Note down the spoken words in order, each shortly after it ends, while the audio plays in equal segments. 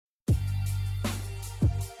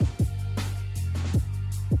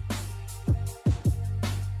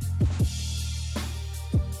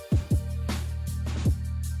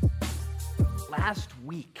last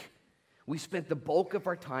week, we spent the bulk of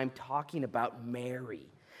our time talking about Mary.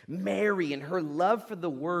 Mary and her love for the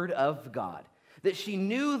Word of God. That she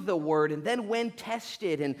knew the Word, and then when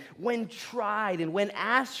tested and when tried and when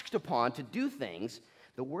asked upon to do things,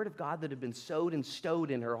 the Word of God that had been sowed and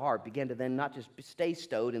stowed in her heart began to then not just stay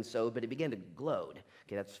stowed and sowed, but it began to glowed.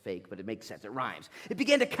 Okay, that's fake, but it makes sense. It rhymes. It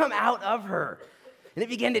began to come out of her. And it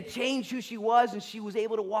began to change who she was, and she was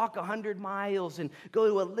able to walk 100 miles and go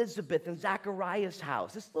to Elizabeth and Zachariah's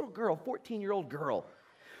house. This little girl, 14-year-old girl,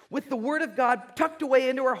 with the Word of God tucked away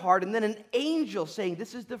into her heart, and then an angel saying,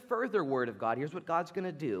 this is the further Word of God. Here's what God's going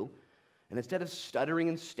to do. And instead of stuttering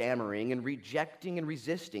and stammering and rejecting and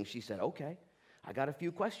resisting, she said, okay, I got a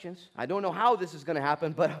few questions. I don't know how this is going to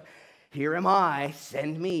happen, but here am I.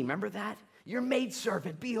 Send me. Remember that? Your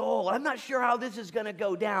maidservant, behold. I'm not sure how this is going to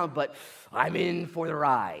go down, but I'm in for the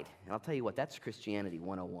ride. And I'll tell you what, that's Christianity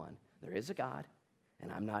 101. There is a God,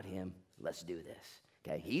 and I'm not him. Let's do this.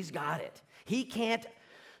 Okay, he's got it. He can't.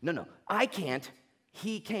 No, I can't.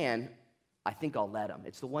 He can. I think I'll let him.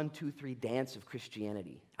 It's the 1, 2, 3 dance of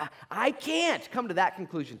Christianity. I can't. Come to that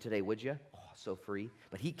conclusion today, would you? Oh, so free.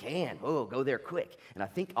 But he can. Oh, go there quick. And I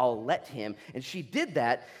think I'll let him. And she did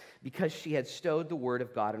that because she had stowed the Word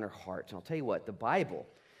of God in her heart. And I'll tell you what, the Bible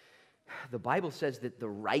says that the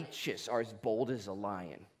righteous are as bold as a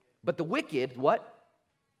lion. But the wicked, what?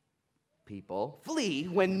 People flee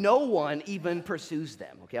when no one even pursues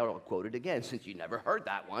them. Okay, I'll quote it again since you never heard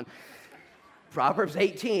that one. Proverbs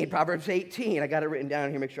 18. I got it written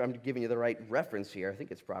down here, make sure I'm giving you the right reference here. I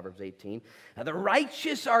think it's Proverbs 18. Now, the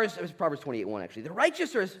righteous are, it was Proverbs 28:1 actually. The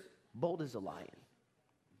righteous are as bold as a lion.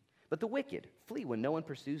 But the wicked flee when no one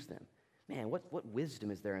pursues them. Man, what wisdom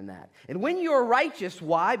is there in that? And when you're righteous,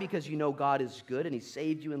 why? Because you know God is good and he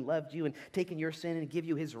saved you and loved you and taken your sin and give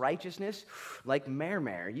you his righteousness. Like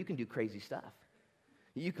Mary, you can do crazy stuff.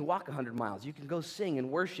 You can walk 100 miles. You can go sing and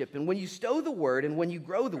worship. And when you stow the Word and when you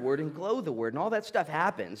grow the Word and glow the Word and all that stuff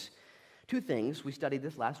happens, two things. We studied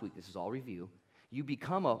this last week. This is all review. You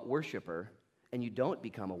become a worshiper and you don't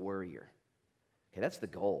become a worrier. Okay, that's the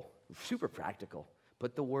goal. Super practical.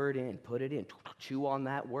 Put the Word in, put it in, chew on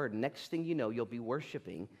that Word. Next thing you know, you'll be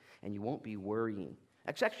worshiping and you won't be worrying.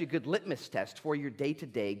 That's actually a good litmus test for your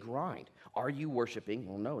day-to-day grind. Are you worshiping?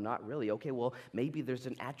 Well, no, not really. Okay, well, maybe there's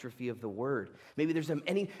an atrophy of the Word. Maybe there's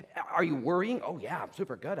are you worrying? Oh, yeah, I'm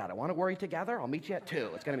super good at it. Want to worry together? I'll meet you at 2.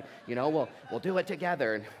 It's going to be, we'll do it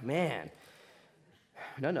together. And man,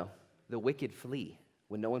 no, the wicked flee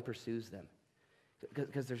when no one pursues them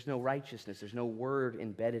because there's no righteousness. There's no Word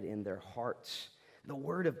embedded in their hearts. The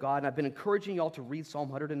Word of God, and I've been encouraging you all to read Psalm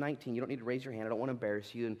 119. You don't need to raise your hand. I don't want to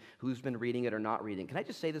embarrass you and who's been reading it or not reading. Can I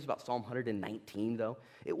just say this about Psalm 119, though?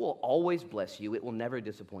 It will always bless you. It will never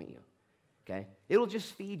disappoint you, okay? It'll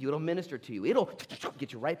just feed you. It'll minister to you. It'll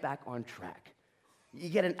get you right back on track. You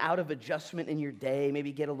get an out of adjustment in your day,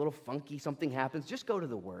 maybe get a little funky, something happens. Just go to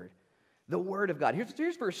the Word. The Word of God.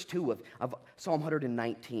 Here's verse 2 of Psalm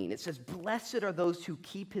 119. It says, blessed are those who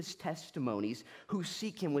keep his testimonies, who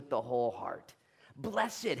seek him with the whole heart.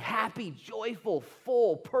 Blessed, happy, joyful,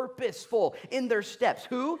 full, purposeful in their steps.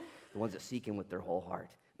 Who? The ones that seek him with their whole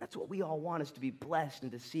heart. That's what we all want, is to be blessed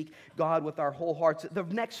and to seek God with our whole hearts. The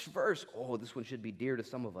next verse, this one should be dear to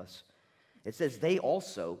some of us. It says, they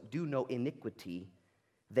also do no iniquity,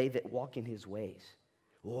 they that walk in his ways.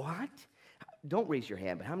 What? Don't raise your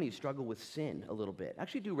hand, but how many of you struggle with sin a little bit?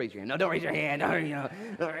 Actually, do raise your hand. No, don't raise your hand.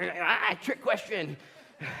 Trick question.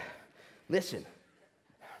 Listen,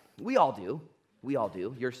 we all do. We all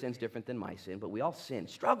do. Your sin's different than my sin, but we all sin.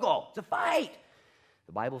 Struggle. It's a fight.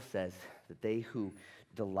 The Bible says that they who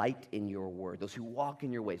delight in your word, those who walk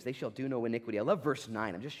in your ways, they shall do no iniquity. I love verse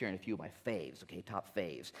 9. I'm just sharing a few of my faves, okay, top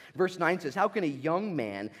faves. Verse 9 says, how can a young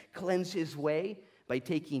man cleanse his way? By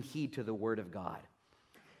taking heed to the word of God.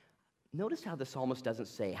 Notice how the psalmist doesn't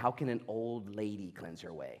say, how can an old lady cleanse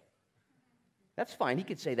her way? That's fine. He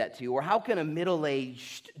could say that too. Or how can a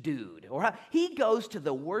middle-aged dude? Or he goes to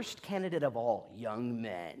the worst candidate of all, young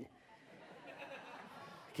men.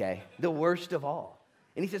 Okay, the worst of all.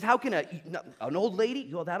 And he says, how can an old lady?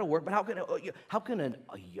 Well, that'll work. But how can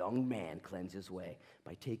a young man cleanse his way?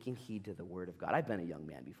 By taking heed to the word of God. I've been a young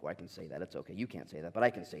man before. I can say that. It's okay. You can't say that, but I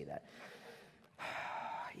can say that.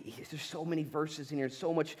 There's so many verses in here,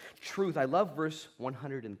 so much truth. I love verse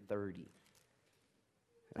 130.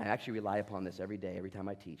 And I actually rely upon this every day, every time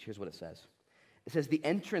I teach. Here's what it says. It says, the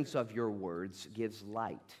entrance of your words gives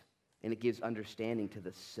light, and it gives understanding to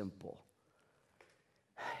the simple.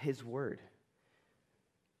 His word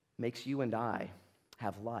makes you and I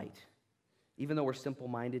have light. Even though we're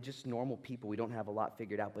simple-minded, just normal people, we don't have a lot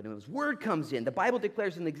figured out. But when his word comes in, the Bible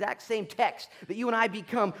declares in the exact same text that you and I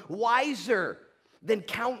become wiser. than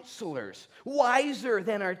counselors, wiser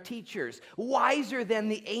than our teachers, wiser than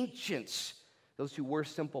the ancients. Those who were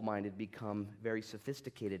simple-minded become very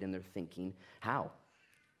sophisticated in their thinking. How?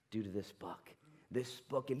 Due to this book. This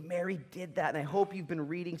book. And Mary did that. And I hope you've been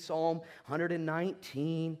reading Psalm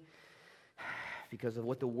 119 because of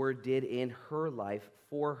what the Word did in her life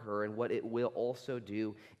for her and what it will also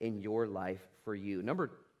do in your life for you.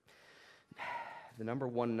 The number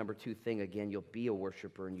one and number two thing, again, you'll be a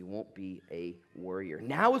worshiper and you won't be a warrior.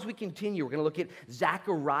 Now as we continue, we're going to look at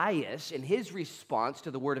Zacharias and his response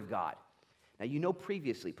to the Word of God. Now you know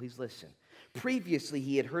previously, please listen. Previously,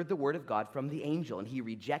 he had heard the word of God from the angel, and he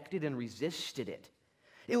rejected and resisted it.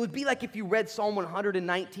 It would be like if you read Psalm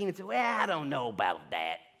 119 and said, well, I don't know about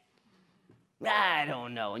that. I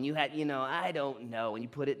don't know. And you had, I don't know. And you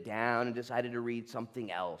put it down and decided to read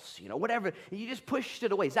something else, whatever. And you just pushed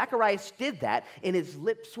it away. Zacharias did that, and his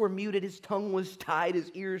lips were muted, his tongue was tied,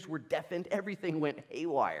 his ears were deafened, everything went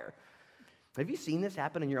haywire. Have you seen this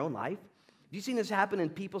happen in your own life? Have you seen this happen in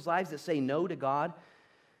people's lives that say no to God?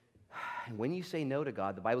 And when you say no to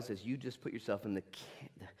God, the Bible says you just put yourself in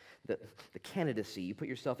the candidacy. You put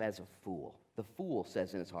yourself as a fool. The fool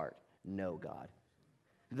says in his heart, no God.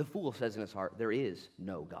 The fool says in his heart, there is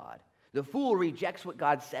no God. The fool rejects what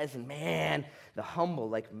God says, and man, the humble,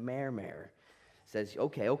 like Mer, says,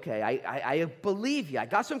 okay, I believe you. I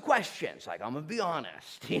got some questions. Like, I'm going to be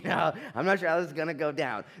honest. I'm not sure how this is going to go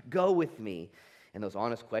down. Go with me. And those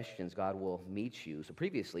honest questions, God will meet you. So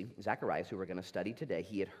previously, Zacharias, who we're going to study today,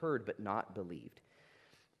 he had heard but not believed.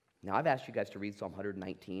 Now, I've asked you guys to read Psalm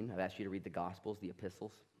 119. I've asked you to read the Gospels, the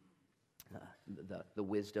epistles, the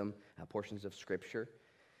wisdom, portions of Scripture.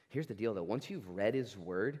 Here's the deal, though. Once you've read his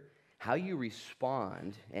word, how you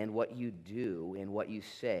respond and what you do and what you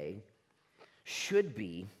say should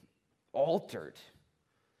be altered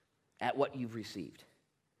at what you've received.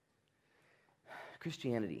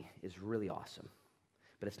 Christianity is really awesome.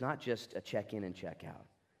 But it's not just a check in and check out.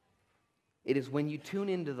 It is when you tune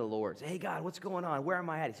into the Lord. Say, hey, God, what's going on? Where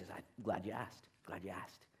am I at? He says, I'm glad you asked. Glad you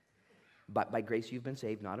asked. But by grace you've been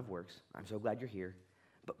saved, not of works. I'm so glad you're here.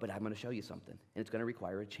 But I'm going to show you something. And it's going to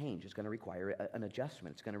require a change. It's going to require an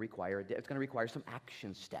adjustment. It's going to require some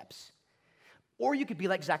action steps. Or you could be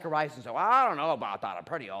like Zacharias and say, well, I don't know about that. I'm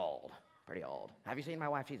pretty old. Pretty old. Have you seen my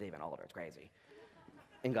wife? She's even older. It's crazy.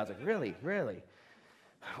 And God's like, really? Really?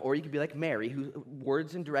 Or you could be like Mary, whose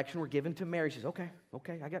words and direction were given to Mary. She says, okay,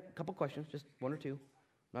 I got a couple questions, just one or two. I'm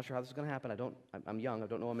not sure how this is going to happen. I'm young. I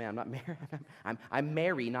don't know a man. I'm not married. I'm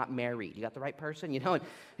Mary, not married. You got the right person? And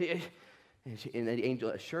the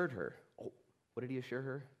angel assured her. Oh, what did he assure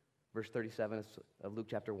her? Verse 37 of Luke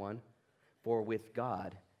chapter 1. For with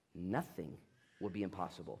God, nothing will be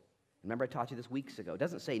impossible. Remember I taught you this weeks ago. It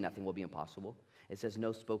doesn't say nothing will be impossible. It says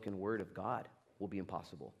no spoken word of God will be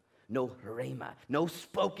impossible. No rhema, no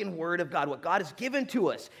spoken word of God. What God has given to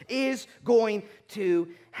us is going to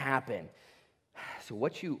happen. So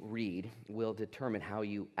what you read will determine how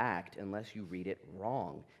you act unless you read it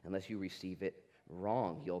wrong, unless you receive it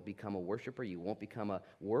wrong. You'll become a worshiper. You won't become a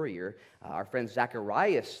warrior. Our friend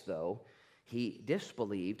Zacharias, though, he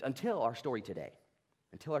disbelieved until our story today,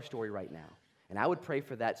 until our story right now. And I would pray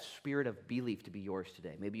for that spirit of belief to be yours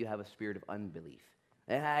today. Maybe you have a spirit of unbelief.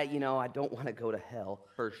 I don't want to go to hell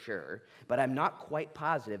for sure, but I'm not quite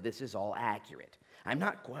positive this is all accurate. I'm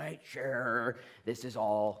not quite sure this is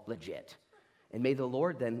all legit. And may the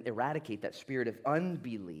Lord then eradicate that spirit of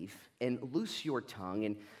unbelief and loose your tongue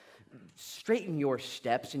and straighten your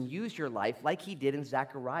steps and use your life like he did in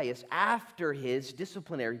Zacharias after his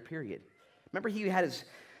disciplinary period. Remember he had his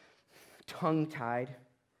tongue tied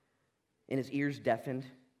and his ears deafened?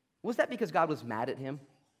 Was that because God was mad at him?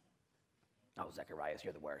 Oh, Zacharias,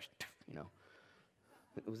 you're the worst.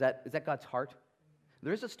 Is that God's heart?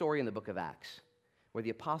 There is a story in the book of Acts where the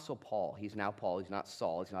Apostle Paul, he's not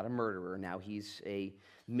Saul, he's not a murderer, now he's a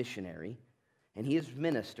missionary, and he is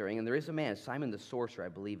ministering, and there is a man, Simon the sorcerer, I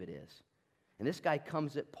believe it is. And this guy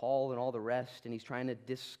comes at Paul and all the rest, and he's trying to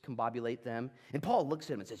discombobulate them. And Paul looks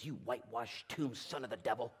at him and says, you whitewashed tomb, son of the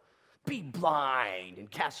devil, be blind,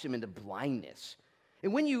 and casts him into blindness.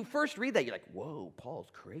 And when you first read that, you're like, whoa,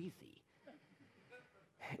 Paul's crazy.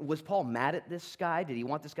 Was Paul mad at this guy? Did he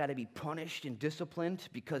want this guy to be punished and disciplined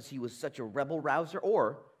because he was such a rebel rouser?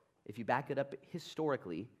 Or, if you back it up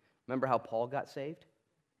historically, remember how Paul got saved?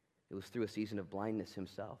 It was through a season of blindness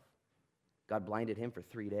himself. God blinded him for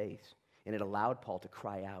 3 days, and it allowed Paul to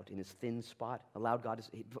cry out in his thin spot, allowed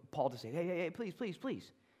Paul to say, hey, please, please,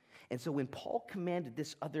 please. And so when Paul commanded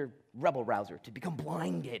this other rebel rouser to become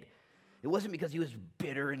blinded, it wasn't because he was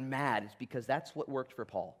bitter and mad. It's because that's what worked for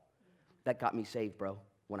Paul. That got me saved, bro.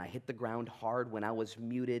 when I hit the ground hard, when I was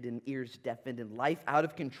muted and ears deafened and life out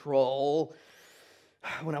of control,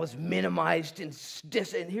 when I was minimized and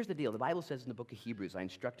here's the deal. The Bible says in the book of Hebrews, I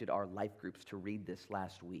instructed our life groups to read this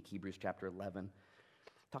last week, Hebrews chapter 11. It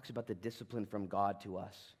talks about the discipline from God to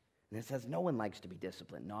us. And it says no one likes to be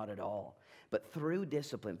disciplined, not at all. But through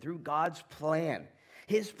discipline, through God's plan,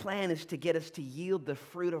 his plan is to get us to yield the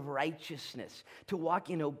fruit of righteousness, to walk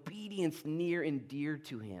in obedience near and dear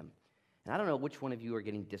to him. And I don't know which one of you are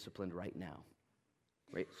getting disciplined right now.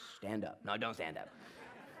 Right? Stand up. No, don't stand up.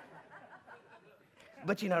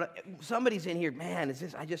 But somebody's in here, man,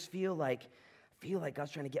 I just feel like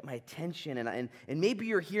God's trying to get my attention, and maybe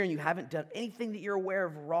you're here and you haven't done anything that you're aware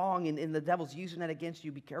of wrong, and the devil's using that against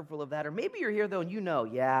you. Be careful of that. Or maybe you're here, though, and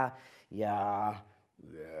yeah,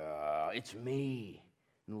 it's me.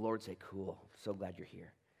 And the Lord say, cool, so glad you're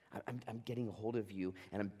here. I'm getting a hold of you,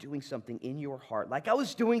 and I'm doing something in your heart, like I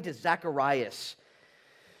was doing to Zacharias.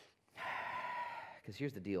 Because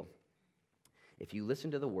here's the deal. If you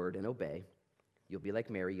listen to the word and obey, you'll be like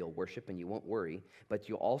Mary, you'll worship and you won't worry, but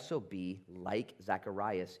you'll also be like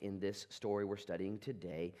Zacharias in this story we're studying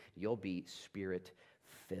today. You'll be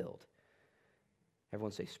Spirit-filled.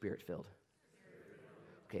 Everyone say Spirit-filled.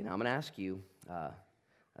 Okay, now I'm going to ask you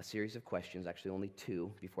a series of questions, actually only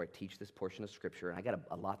two, before I teach this portion of Scripture. And I got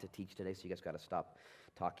a lot to teach today, so you guys got to stop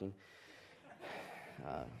talking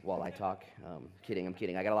while I talk. I'm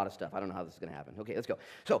kidding. I got a lot of stuff. I don't know how this is going to happen. Okay, let's go.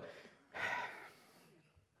 So,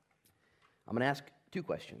 I'm going to ask two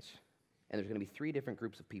questions, and there's going to be three different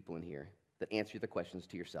groups of people in here that answer the questions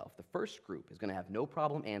to yourself. The first group is going to have no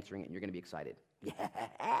problem answering it, and you're going to be excited. Yeah,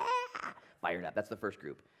 fired up. That's the first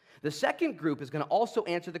group. The second group is going to also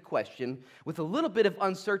answer the question with a little bit of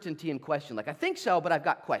uncertainty and question, like, I think so, but I've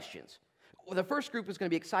got questions. Well, the first group is going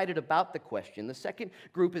to be excited about the question. The second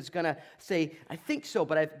group is going to say, I think so,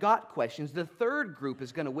 but I've got questions. The third group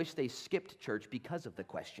is going to wish they skipped church because of the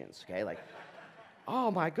questions, okay? Like,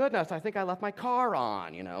 oh my goodness, I think I left my car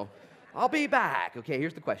on, I'll be back. Okay,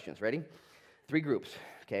 here's the questions. Ready? Three groups.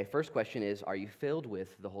 Okay, first question is, are you filled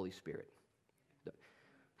with the Holy Spirit?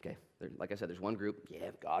 Okay, like I said, there's one group. Yeah,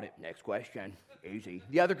 got it. Next question. Easy.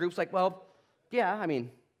 The other group's like, well, yeah, I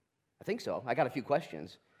think so. I got a few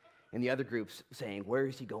questions. And the other group's saying, where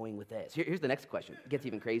is he going with this? Here's the next question. It gets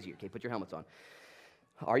even crazier. Okay, put your helmets on.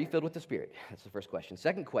 Are you filled with the Spirit? That's the first question.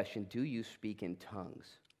 Second question, do you speak in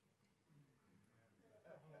tongues?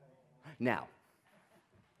 Now,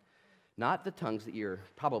 not the tongues that you're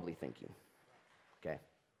probably thinking, okay,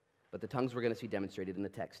 but the tongues we're going to see demonstrated in the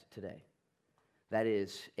text today. That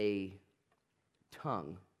is a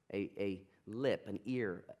tongue, a lip, an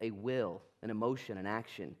ear, a will, an emotion, an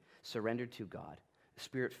action surrendered to God,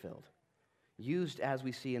 Spirit-filled, used as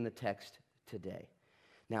we see in the text today.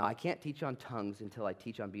 Now, I can't teach on tongues until I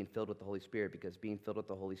teach on being filled with the Holy Spirit, because being filled with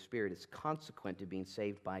the Holy Spirit is consequent to being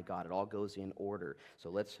saved by God. It all goes in order. So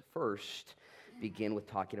let's first begin with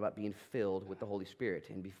talking about being filled with the Holy Spirit.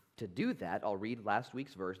 And to do that, I'll read last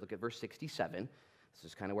week's verse. Look at verse 67. This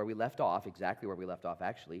is kind of where we left off, exactly where we left off,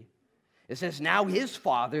 actually. It says, now his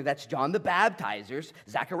father, that's John the Baptizer's,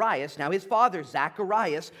 Zacharias, now his father,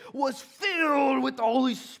 Zacharias, was filled with the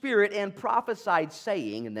Holy Spirit and prophesied,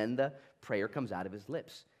 saying, and then the prayer comes out of his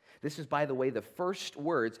lips. This is, by the way, the first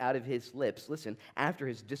words out of his lips, listen, after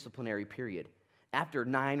his disciplinary period, after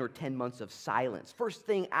 9 or 10 months of silence. First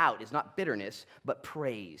thing out is not bitterness, but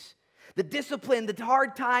praise. The discipline, the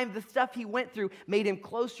hard time, the stuff he went through made him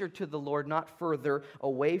closer to the Lord, not further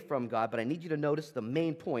away from God. But I need you to notice the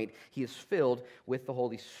main point. He is filled with the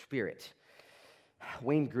Holy Spirit.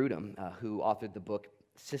 Wayne Grudem, who authored the book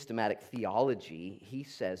Systematic Theology, he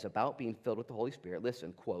says about being filled with the Holy Spirit,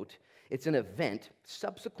 listen, quote, it's an event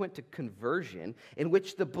subsequent to conversion in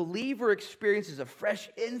which the believer experiences a fresh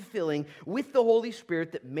infilling with the Holy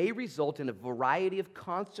Spirit that may result in a variety of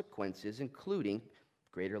consequences, including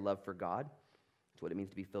greater love for God. That's what it means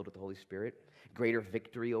to be filled with the Holy Spirit. Greater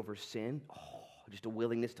victory over sin. Just a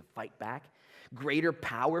willingness to fight back. Greater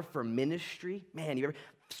power for ministry. Man, you ever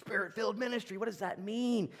Spirit-filled ministry? What does that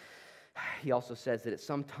mean? He also says that it's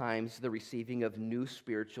sometimes the receiving of new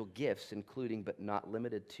spiritual gifts, including but not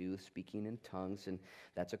limited to speaking in tongues. And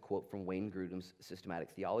that's a quote from Wayne Grudem's Systematic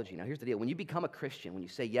Theology. Now, here's the deal. When you become a Christian, when you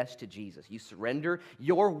say yes to Jesus, you surrender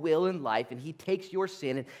your will in life, and he takes your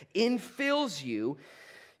sin and infills you.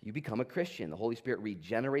 You become a Christian. The Holy Spirit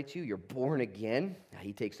regenerates you. You're born again.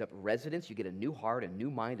 He takes up residence. You get a new heart, a new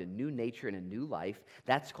mind, a new nature, and a new life.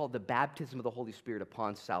 That's called the baptism of the Holy Spirit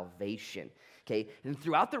upon salvation. Okay? And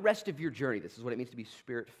throughout the rest of your journey, this is what it means to be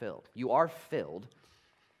Spirit-filled. You are filled,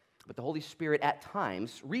 but the Holy Spirit at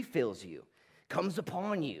times refills you, comes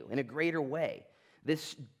upon you in a greater way.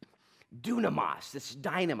 This Dunamis, this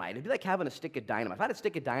dynamite. It'd be like having a stick of dynamite. If I had a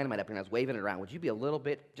stick of dynamite up here and I was waving it around, would you be a little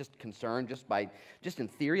bit just concerned just in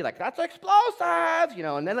theory, like, that's explosive,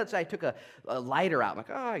 and then let's say I took a lighter out. I'm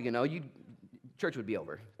like, church would be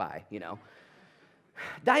over. Bye,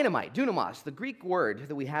 Dynamite, dunamis, the Greek word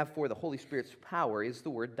that we have for the Holy Spirit's power is the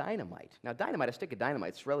word dynamite. Now, a stick of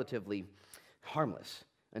dynamite is relatively harmless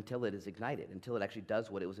until it is ignited, until it actually does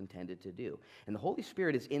what it was intended to do. And the Holy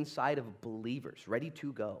Spirit is inside of believers, ready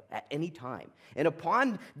to go at any time. And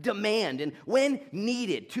upon demand and when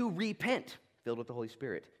needed, to repent, filled with the Holy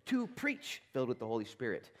Spirit, to preach, filled with the Holy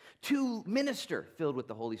Spirit, to minister, filled with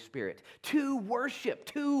the Holy Spirit, to worship,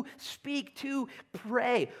 to speak, to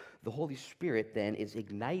pray. The Holy Spirit then is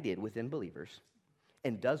ignited within believers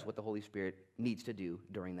and does what the Holy Spirit needs to do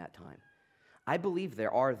during that time. I believe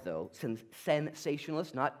there are, though,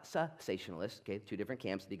 sensationalists, not cessationalists, okay, two different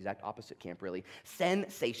camps, the exact opposite camp, really.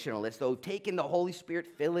 Sensationalists, though, taken the Holy Spirit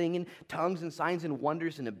filling in tongues and signs and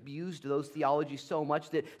wonders and abused those theologies so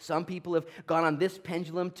much that some people have gone on this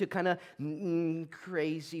pendulum to kind of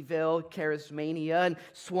crazyville, charismania, and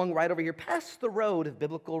swung right over here past the road of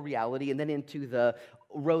biblical reality and then into the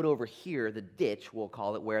road over here, the ditch, we'll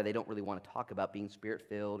call it, where they don't really want to talk about being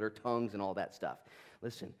Spirit-filled or tongues and all that stuff.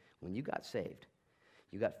 Listen, when you got saved,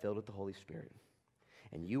 you got filled with the Holy Spirit.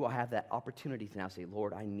 And you will have that opportunity to now say,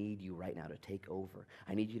 Lord, I need you right now to take over.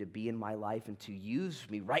 I need you to be in my life and to use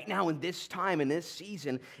me right now in this time, in this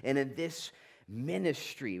season, and in this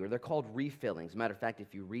ministry, or they're called refillings. As a matter of fact,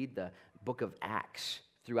 if you read the book of Acts,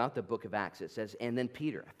 throughout the book of Acts, it says, and then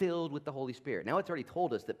Peter, filled with the Holy Spirit. Now, it's already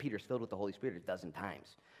told us that Peter's filled with the Holy Spirit a dozen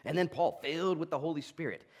times. And then Paul, filled with the Holy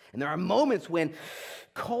Spirit. And there are moments when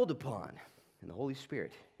called upon in the Holy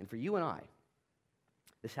Spirit. And for you and I,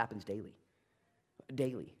 this happens daily.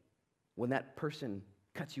 Daily. When that person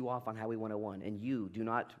cuts you off on Highway 101 and you do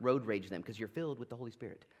not road rage them because you're filled with the Holy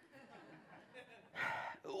Spirit.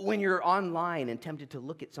 When you're online and tempted to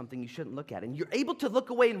look at something you shouldn't look at, and you're able to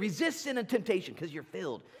look away and resist sin and temptation because you're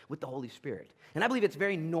filled with the Holy Spirit. And I believe it's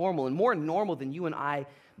very normal, and more normal than you and I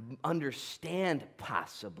understand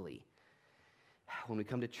possibly, when we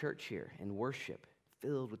come to church here and worship,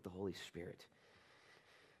 filled with the Holy Spirit.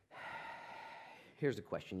 Here's the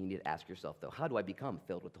question you need to ask yourself, though. How do I become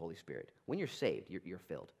filled with the Holy Spirit? When you're saved, you're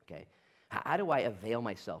filled, okay? How do I avail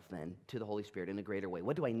myself, then, to the Holy Spirit in a greater way?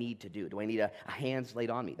 What do I need to do? Do I need a hands laid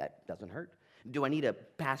on me? That doesn't hurt. Do I need a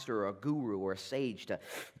pastor or a guru or a sage to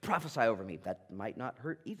prophesy over me? That might not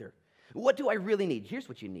hurt either. What do I really need? Here's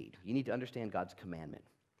what you need. You need to understand God's commandment.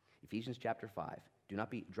 Ephesians chapter 5. Do not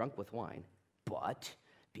be drunk with wine, but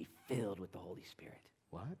be filled with the Holy Spirit.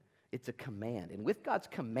 What? It's a command. And with God's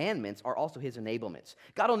commandments are also his enablements.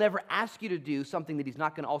 God will never ask you to do something that he's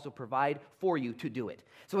not going to also provide for you to do it.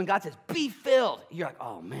 So when God says, be filled, you're like,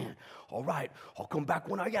 oh man, all right, I'll come back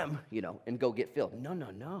when I am, and go get filled.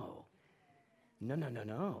 No.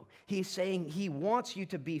 He's saying he wants you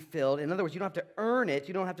to be filled. In other words, you don't have to earn it.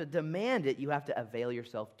 You don't have to demand it. You have to avail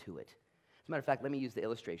yourself to it. As a matter of fact, let me use the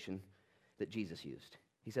illustration that Jesus used.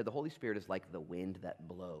 He said the Holy Spirit is like the wind that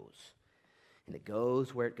blows. And it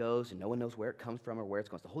goes where it goes, and no one knows where it comes from or where it's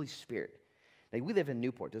going. It's the Holy Spirit. Now, we live in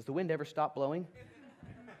Newport. Does the wind ever stop blowing?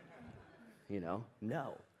 No.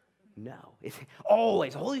 It's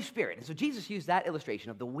always the Holy Spirit. And so Jesus used that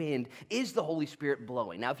illustration of the wind is the Holy Spirit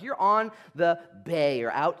blowing. Now, if you're on the bay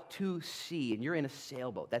or out to sea and you're in a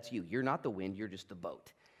sailboat, that's you. You're not the wind. You're just the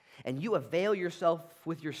boat. And you avail yourself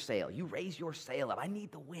with your sail. You raise your sail up. I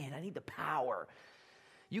need the wind. I need the power.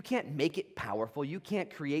 You can't make it powerful. You can't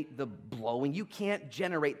create the blowing. You can't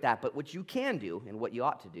generate that. But what you can do, and what you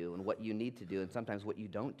ought to do, and what you need to do, and sometimes what you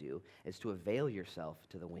don't do, is to avail yourself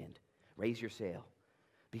to the wind. Raise your sail.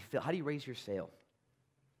 How do you raise your sail?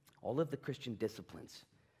 All of the Christian disciplines,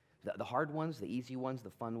 the hard ones, the easy ones, the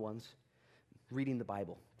fun ones, reading the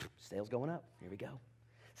Bible. Sail's going up. Here we go.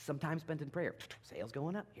 Some time spent in prayer. Sail's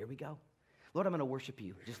going up. Here we go. Lord, I'm going to worship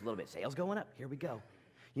you just a little bit. Sail's going up. Here we go.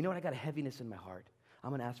 You know what? I got a heaviness in my heart. I'm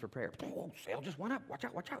going to ask for prayer. Oh, sail just went up. Watch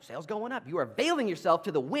out. Sail's going up. You are availing yourself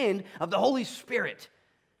to the wind of the Holy Spirit.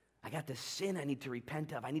 I got this sin I need to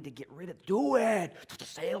repent of. I need to get rid of. Do it. The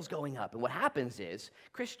sail's going up. And what happens is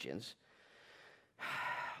Christians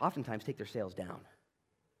oftentimes take their sails down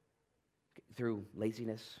through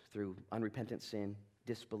laziness, through unrepentant sin,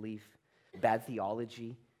 disbelief, bad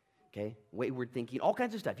theology, okay, wayward thinking, all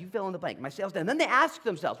kinds of stuff. You fill in the blank. My sail's down. And then they ask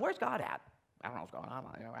themselves, where's God at? I don't know what's going on.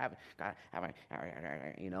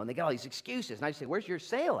 And they get all these excuses. And I just say, where's your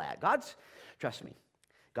sail at? Trust me,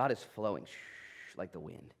 God is flowing like the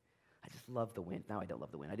wind. I just love the wind. Now I don't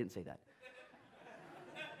love the wind. I didn't say that.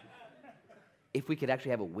 If we could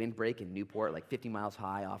actually have a windbreak in Newport, like 50 miles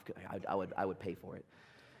high off, I would pay for it.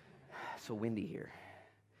 so windy here.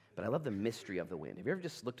 But I love the mystery of the wind. Have you ever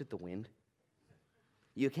just looked at the wind?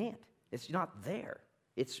 You can't. It's not there.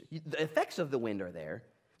 The effects of the wind are there.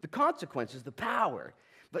 The consequences, the power.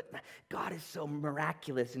 But God is so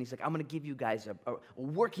miraculous, and he's like, I'm going to give you guys a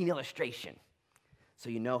working illustration so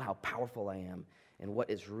you know how powerful I am and what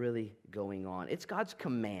is really going on. It's God's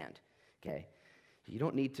command, okay? You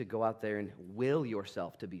don't need to go out there and will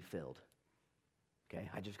yourself to be filled, okay?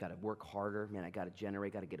 I just got to work harder. Man, I got to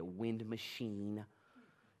generate, got to get a wind machine.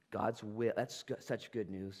 God's will, that's such good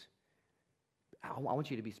news. I want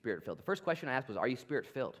you to be spirit-filled. The first question I asked was, are you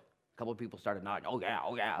spirit-filled? A couple of people started nodding, oh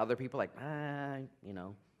yeah. Other people like,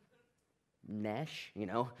 Nesh,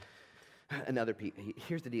 And other people,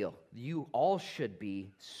 here's the deal. You all should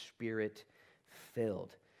be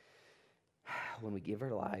spirit-filled. When we give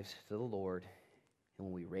our lives to the Lord, and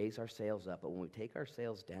when we raise our sails up, but when we take our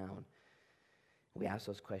sails down, we ask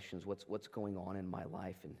those questions, what's going on in my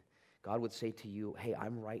life? And God would say to you, hey,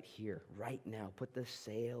 I'm right here, right now. Put the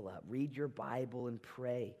sail up. Read your Bible and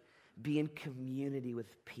pray. Be in community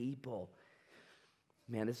with people.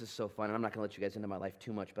 Man, this is so fun. And I'm not going to let you guys into my life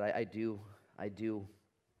too much, but I do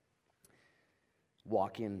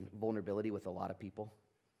walk in vulnerability with a lot of people.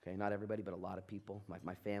 Okay, not everybody, but a lot of people.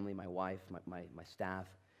 My family, my wife, my staff.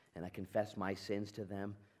 And I confess my sins to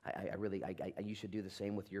them. You should do the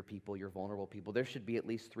same with your people, your vulnerable people. There should be at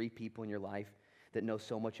least 3 people in your life that know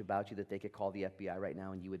so much about you that they could call the FBI right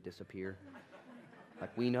now and you would disappear.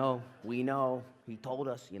 Like, we know, he told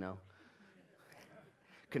us,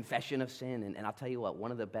 Confession of sin. And I'll tell you what,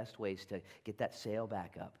 one of the best ways to get that sail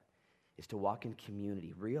back up is to walk in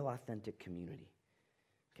community, real authentic community,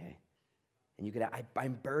 okay? And you could,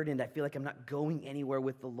 I'm burdened. I feel like I'm not going anywhere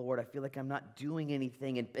with the Lord. I feel like I'm not doing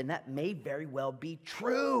anything. And that may very well be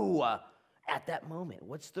true at that moment.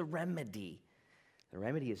 What's the remedy? The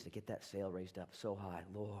remedy is to get that sail raised up so high.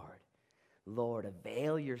 Lord,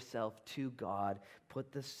 avail yourself to God.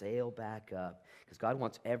 Put the sail back up. Because God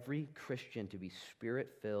wants every Christian to be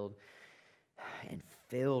spirit-filled and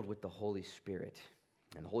filled with the Holy Spirit.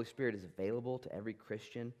 And the Holy Spirit is available to every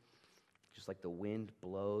Christian, just like the wind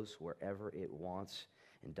blows wherever it wants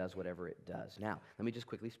and does whatever it does. Now, let me just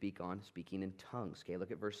quickly speak on speaking in tongues. Okay,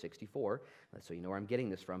 look at verse 64. So you know where I'm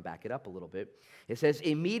getting this from. Back it up a little bit. It says,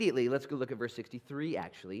 immediately, let's go look at verse 63,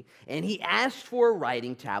 actually. And he asked for a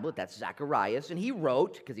writing tablet, that's Zacharias, and he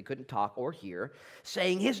wrote, because he couldn't talk or hear,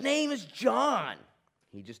 saying, his name is John.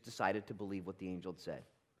 He just decided to believe what the angel had said.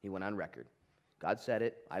 He went on record. God said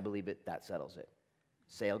it, I believe it, that settles it.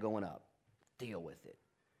 Sail going up. Deal with it.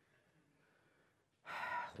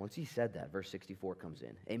 Once he said that, verse 64 comes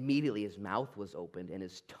in. Immediately his mouth was opened and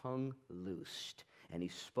his tongue loosed. And he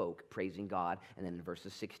spoke, praising God. And then in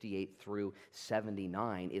verses 68 through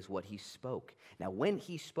 79 is what he spoke. Now, when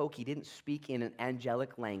he spoke, he didn't speak in an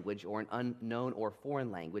angelic language or an unknown or foreign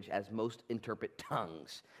language as most interpret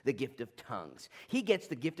tongues, the gift of tongues. He gets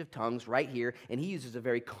the gift of tongues right here, and he uses a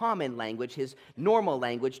very common language, his normal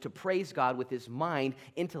language, to praise God with his mind,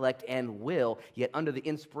 intellect, and will, yet under the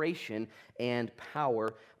inspiration and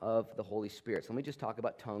power of the Holy Spirit. So let me just talk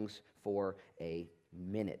about tongues for a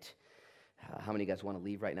minute. How many of you guys want to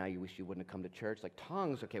leave right now? You wish you wouldn't have come to church? Like,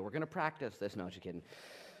 tongues, okay, we're going to practice this. No, just kidding.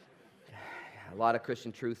 A lot of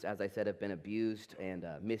Christian truths, as I said, have been abused and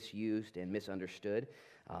misused and misunderstood.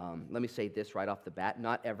 Let me say this right off the bat.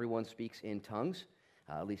 Not everyone speaks in tongues,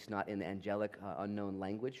 at least not in the angelic unknown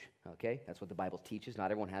language, okay? That's what the Bible teaches. Not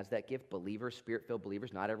everyone has that gift. Believers, spirit-filled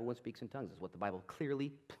believers, not everyone speaks in tongues. That's what the Bible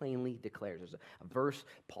clearly, plainly declares. There's a verse,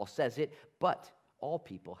 Paul says it, but all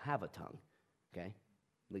people have a tongue, okay?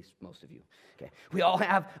 At least most of you. Okay. We all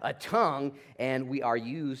have a tongue, and we are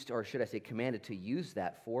used, or should I say commanded to use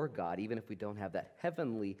that for God, even if we don't have that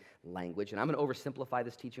heavenly language. And I'm going to oversimplify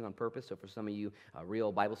this teaching on purpose, so for some of you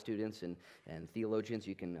real Bible students and theologians,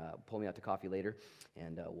 you can pull me out to coffee later,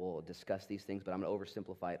 and we'll discuss these things, but I'm going to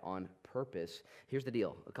oversimplify it on purpose. Here's the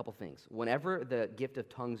deal, a couple things. Whenever the gift of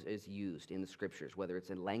tongues is used in the Scriptures, whether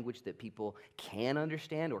it's a language that people can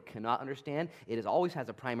understand or cannot understand, it always has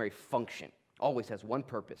a primary function. Always has one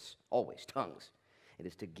purpose, always, tongues. It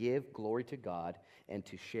is to give glory to God and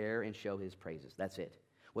to share and show his praises. That's it.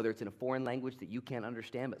 Whether it's in a foreign language that you can't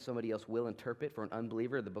understand, but somebody else will interpret for an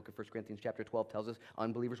unbeliever. The book of 1 Corinthians chapter 12 tells us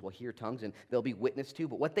unbelievers will hear tongues and they'll be witness to,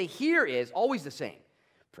 but what they hear is always the same.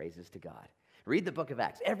 Praises to God. Read the book of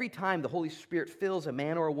Acts. Every time the Holy Spirit fills a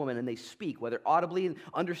man or a woman and they speak, whether audibly in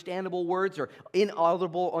understandable words or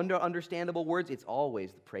inaudible, understandable words, it's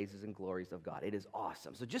always the praises and glories of God. It is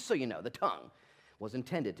awesome. So just so you know, the tongue was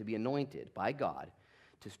intended to be anointed by God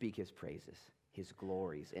to speak his praises. his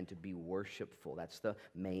glories and to be worshipful. That's the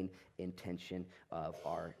main intention of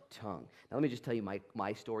our tongue. Now, let me just tell you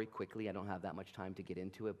my story quickly. I don't have that much time to get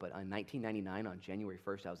into it, but in 1999, on January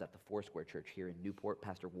 1st, I was at the Foursquare Church here in Newport.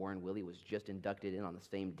 Pastor Warren Willie was just inducted in on the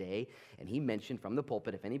same day, and he mentioned from the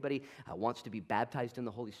pulpit, if anybody wants to be baptized in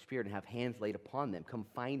the Holy Spirit and have hands laid upon them, come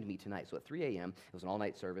find me tonight. So at 3 a.m., it was an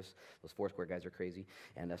all-night service. Those Foursquare guys are crazy.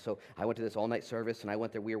 And so I went to this all-night service, and I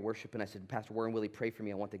went there. We were worshiping. I said, Pastor Warren Willie, pray for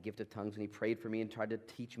me. I want the gift of tongues. And he prayed for me and tried to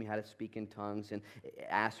teach me how to speak in tongues and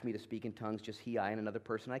asked me to speak in tongues, just he, I, and another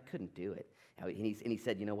person. I couldn't do it. And he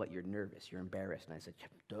said, you know what, you're nervous, you're embarrassed. And I said,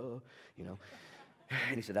 duh, you know.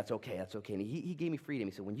 And he said, that's okay. And he gave me freedom.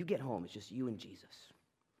 He said, when you get home, it's just you and Jesus.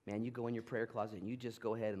 Man, you go in your prayer closet and you just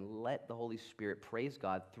go ahead and let the Holy Spirit praise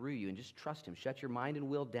God through you and just trust him. Shut your mind and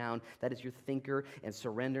will down. That is your thinker, and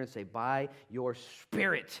surrender and say, by your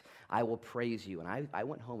Spirit, I will praise you. And I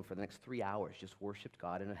went home for the next 3 hours, just worshiped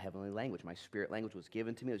God in a heavenly language. My spirit language was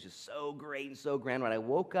given to me. It was just so great and so grand. When I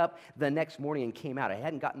woke up the next morning and came out, I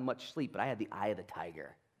hadn't gotten much sleep, but I had the eye of the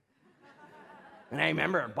tiger. And I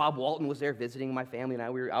remember Bob Walton was there visiting my family, and I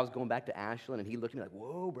was going back to Ashland, and he looked at me like,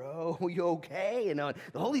 whoa, bro, you okay? You know,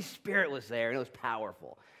 the Holy Spirit was there, and it was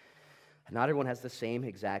powerful. Not everyone has the same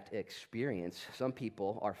exact experience. Some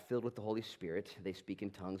people are filled with the Holy Spirit. They speak in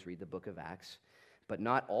tongues, read the book of Acts. But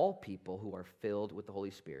not all people who are filled with the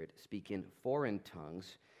Holy Spirit speak in foreign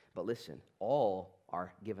tongues. But listen, all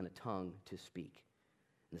are given a tongue to speak.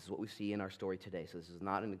 And this is what we see in our story today. So this is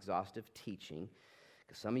not an exhaustive teaching.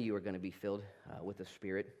 Some of you are going to be filled with the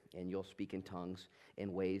Spirit, and you'll speak in tongues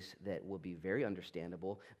in ways that will be very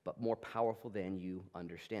understandable, but more powerful than you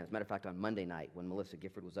understand. As a matter of fact, on Monday night, when Melissa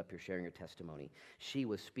Gifford was up here sharing her testimony, she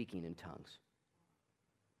was speaking in tongues.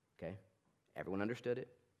 Okay? Everyone understood it.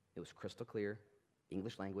 It was crystal clear,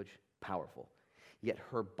 English language, powerful. Yet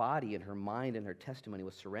her body and her mind and her testimony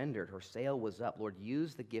was surrendered. Her sail was up. Lord,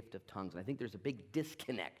 use the gift of tongues. And I think there's a big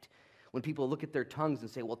disconnect when people look at their tongues and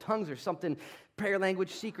say, well, tongues are something, prayer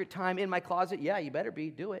language, secret time in my closet. Yeah, you better be.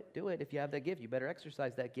 Do it. If you have that gift, you better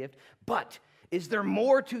exercise that gift. But is there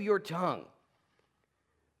more to your tongue?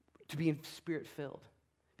 To be Spirit-filled.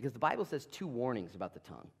 Because the Bible says 2 warnings about the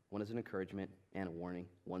tongue. One is an encouragement and a warning.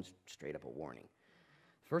 One's straight up a warning.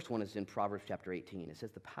 The first one is in Proverbs chapter 18. It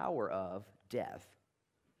says the power of death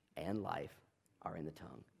and life are in the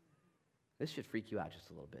tongue. This should freak you out just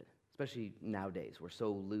a little bit. Especially nowadays, we're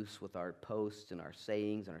so loose with our posts and our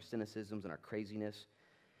sayings and our cynicisms and our craziness.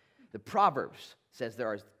 The Proverbs says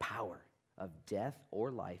there is power of death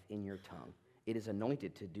or life in your tongue. It is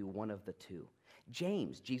anointed to do one of the two.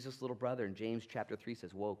 James, Jesus' little brother, in James chapter 3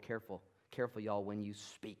 says, whoa, careful, y'all, when you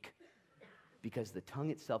speak. Because the tongue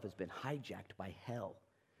itself has been hijacked by hell.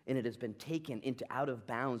 And it has been taken into out of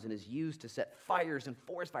bounds and is used to set fires and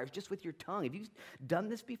forest fires just with your tongue. Have you done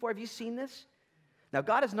this before? Have you seen this? Now,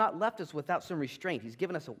 God has not left us without some restraint. He's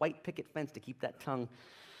given us a white picket fence to keep that tongue,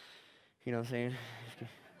 you know what I'm saying?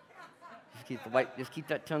 Just keep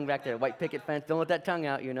that tongue back there, white picket fence. Don't let that tongue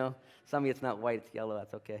out, you know. Some of you, it's not white, it's yellow.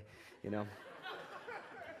 That's okay, you know.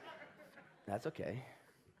 That's okay.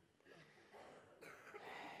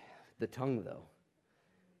 The tongue, though.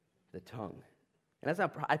 The tongue. And as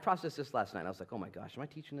I processed this last night, I was like, oh my gosh, am I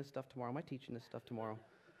teaching this stuff tomorrow?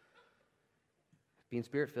 Being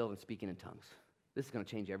Spirit-filled and speaking in tongues. This is going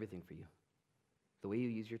to change everything for you. The way you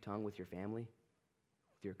use your tongue with your family,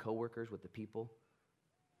 with your coworkers, with the people.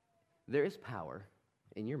 There is power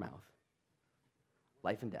in your mouth.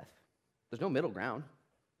 Life and death. There's no middle ground.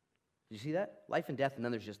 Did you see that? Life and death, and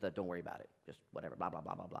then there's just the don't worry about it. Just whatever, blah, blah,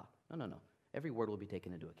 blah, blah, blah. No. Every word will be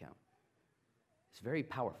taken into account. It's very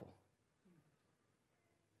powerful.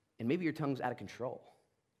 And maybe your tongue's out of control.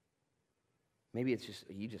 Maybe it's just,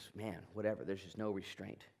 whatever. There's just no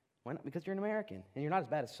restraint. Why not? Because you're an American, and you're not as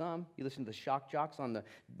bad as some. You listen to the shock jocks on the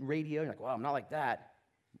radio, and you're like, well, I'm not like that.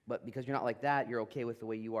 But because you're not like that, you're okay with the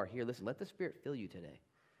way you are here. Listen, let the Spirit fill you today.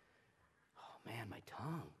 Oh, man, my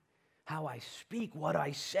tongue. How I speak, what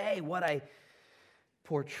I say, what I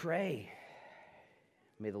portray.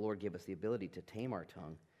 May the Lord give us the ability to tame our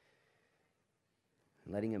tongue,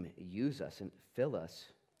 and letting Him use us and fill us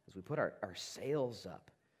as we put our sails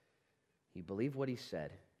up. You believe what He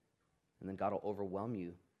said, and then God will overwhelm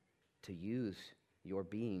you to use your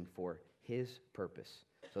being for His purpose.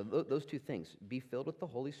 So those 2 things, be filled with the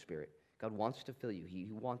Holy Spirit. God wants to fill you. He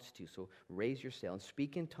wants to. So raise your sail and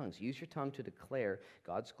speak in tongues. Use your tongue to declare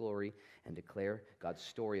God's glory and declare God's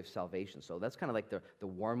story of salvation. So that's kind of like the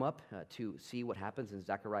warm-up to see what happens in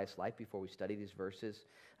Zechariah's life before we study these verses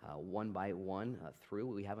one by one through.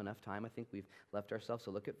 We have enough time. I think we've left ourselves.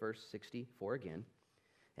 So look at verse 64 again.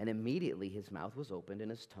 And immediately his mouth was opened and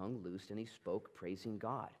his tongue loosed, and he spoke, praising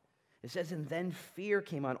God. It says, and then fear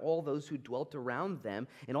came on all those who dwelt around them.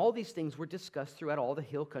 And all these things were discussed throughout all the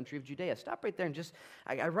hill country of Judea. Stop right there and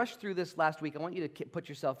I rushed through this last week. I want you to put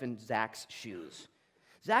yourself in Zach's shoes.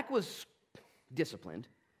 Zach was disciplined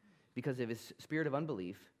because of his spirit of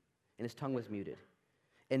unbelief, and his tongue was muted.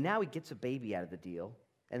 And now he gets a baby out of the deal,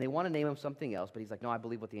 and they want to name him something else, but he's like, no, I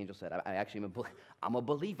believe what the angel said. I'm a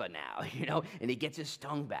believer now, and he gets his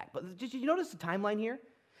tongue back. But did you notice the timeline here?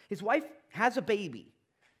 His wife has a baby.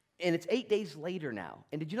 And it's 8 days later now.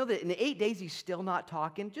 And did you know that in the 8 days he's still not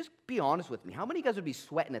talking? Just be honest with me. How many of you guys would be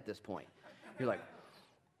sweating at this point? You're like,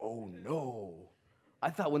 oh no.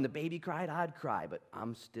 I thought when the baby cried, I'd cry, but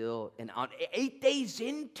I'm still, and on 8 days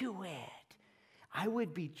into it, I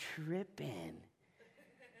would be tripping.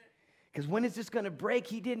 Because when is this going to break?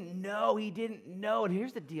 He didn't know. And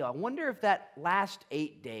here's the deal. I wonder if that last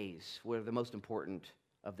 8 days were the most important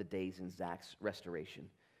of the days in Zach's restoration.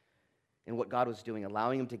 And what God was doing,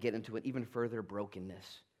 allowing him to get into an even further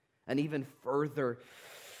brokenness, an even further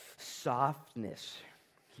softness.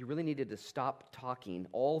 He really needed to stop talking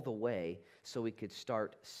all the way so he could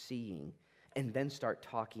start seeing and then start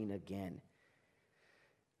talking again.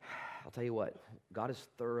 I'll tell you what, God is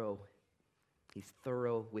thorough. He's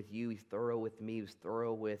thorough with you. He's thorough with me. He's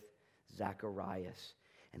thorough with Zacharias.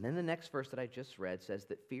 And then the next verse that I just read says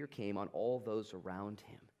that fear came on all those around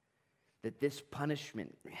him. That this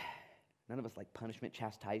punishment... None of us like punishment,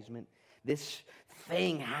 chastisement. This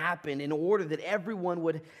thing happened in order that everyone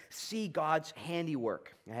would see God's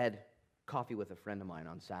handiwork. I had coffee with a friend of mine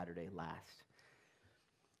on Saturday last.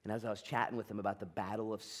 And as I was chatting with him about the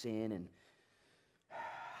battle of sin, and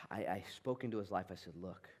I spoke into his life, I said,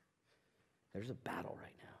 look, there's a battle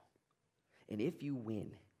right now. And if you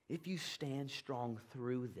win, if you stand strong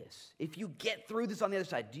through this, if you get through this on the other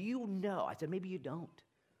side, do you know? I said, maybe you don't.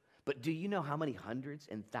 But do you know how many hundreds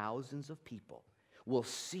and thousands of people will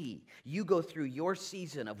see you go through your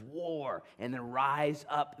season of war and then rise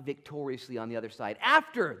up victoriously on the other side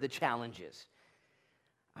after the challenges?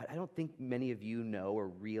 I don't think many of you know or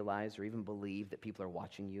realize or even believe that people are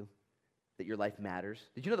watching you, that your life matters.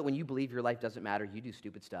 Did you know that when you believe your life doesn't matter, you do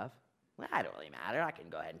stupid stuff? Well, I don't really matter. I can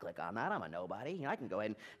go ahead and click on that. I'm a nobody. I can go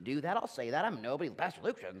ahead and do that. I'll say that. I'm a nobody. Pastor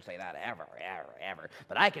Luke doesn't say that ever.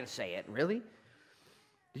 But I can say it. Really?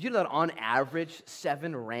 Did you know that on average,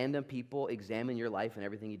 7 random people examine your life and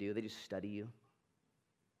everything you do? They just study you.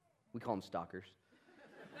 We call them stalkers.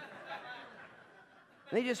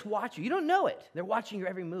 They just watch you. You don't know it. They're watching your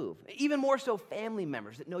every move. Even more so family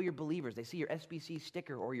members that know you're believers. They see your SBC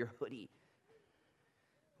sticker or your hoodie.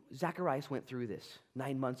 Zacharias went through this.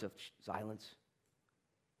 9 months of silence.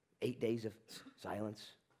 8 days of silence.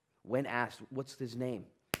 When asked, what's his name?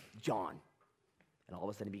 John. And all of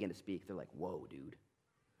a sudden he began to speak. They're like, whoa, dude.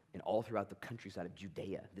 And all throughout the countryside of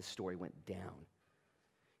Judea, this story went down.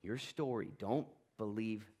 Your story, don't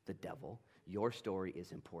believe the devil. Your story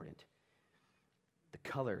is important. The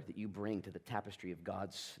color that you bring to the tapestry of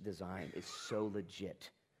God's design is so legit.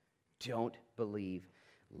 Don't believe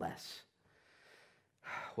less.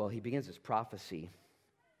 Well, he begins his prophecy,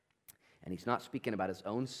 and he's not speaking about his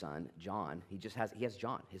own son, John. He has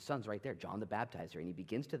John. His son's right there, John the Baptizer. And he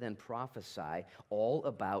begins to then prophesy all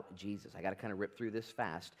about Jesus. I got to kind of rip through this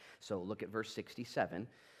fast. So look at verse 67.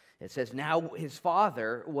 It says, now his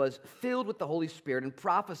father was filled with the Holy Spirit and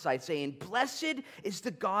prophesied, saying, blessed is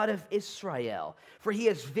the God of Israel, for he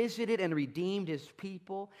has visited and redeemed his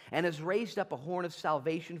people and has raised up a horn of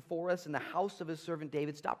salvation for us in the house of his servant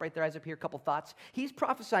David. Stop right there, eyes up here, a couple thoughts. He's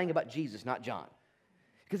prophesying about Jesus, not John.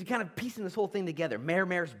 Because he kind of piecing this whole thing together.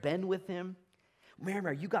 Mare's been with him.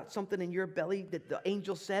 Mare, you got something in your belly that the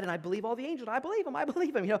angel said, and I believe all the angels. I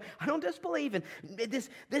believe him. I don't disbelieve. And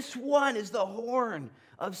this one is the horn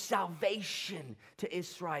of salvation to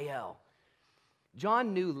Israel.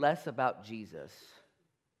 John knew less about Jesus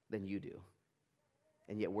than you do,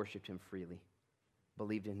 and yet worshiped him freely,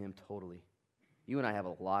 believed in him totally. You and I have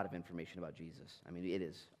a lot of information about Jesus. I mean, it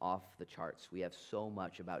is off the charts. We have so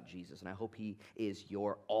much about Jesus, and I hope he is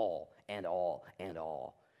your all and all and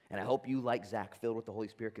all. And I hope you, like Zach, filled with the Holy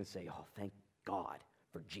Spirit, can say, oh, thank God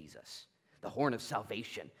for Jesus, the horn of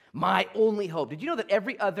salvation, my only hope. Did you know that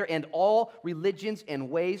every other and all religions and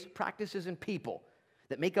ways, practices, and people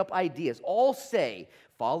that make up ideas all say,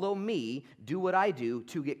 follow me, do what I do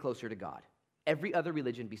to get closer to God? Every other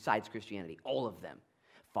religion besides Christianity, all of them.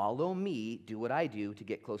 Follow me, do what I do to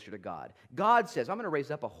get closer to God. God says, I'm going to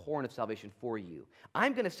raise up a horn of salvation for you.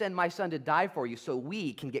 I'm going to send my son to die for you so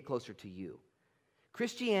we can get closer to you.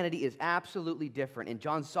 Christianity is absolutely different. And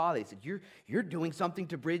John saw this. He said, you're doing something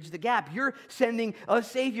to bridge the gap. You're sending a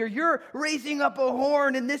Savior. You're raising up a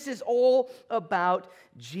horn. And this is all about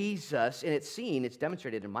Jesus. And it's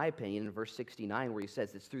demonstrated, in my opinion, in verse 69, where he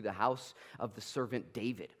says it's through the house of the servant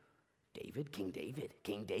David. King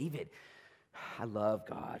David. I love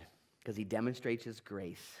God because he demonstrates his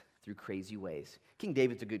grace through crazy ways. King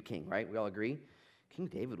David's a good king, right? We all agree? King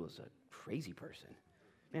David was a crazy person.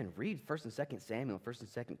 Man, read 1st and 2nd Samuel, 1st and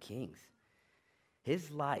 2nd Kings.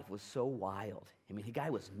 His life was so wild. I mean, the guy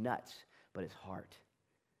was nuts, but his heart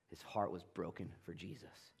was broken for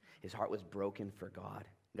Jesus. His heart was broken for God.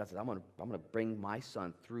 God says, I'm going to bring my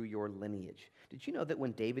son through your lineage. Did you know that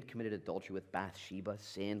when David committed adultery with Bathsheba,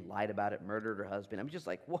 sinned, lied about it, murdered her husband, I'm just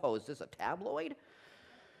like, whoa, is this a tabloid?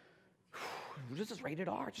 This is rated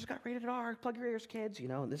R. It just got rated R. Plug your ears, kids.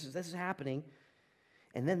 This is happening.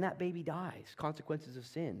 And then that baby dies. Consequences of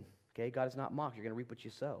sin. Okay, God is not mocked. You're going to reap what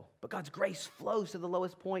you sow. But God's grace flows to the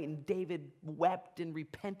lowest point, and David wept and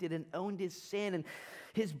repented and owned his sin. And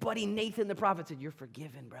his buddy Nathan, the prophet, said, you're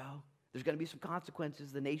forgiven, bro. There's going to be some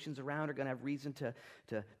consequences. The nations around are going to have reason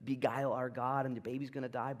to beguile our God, and the baby's going to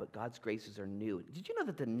die, but God's graces are new. Did you know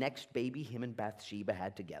that the next baby him and Bathsheba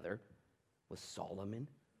had together was Solomon?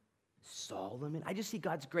 I just see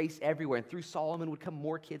God's grace everywhere. And through Solomon would come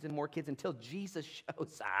more kids until Jesus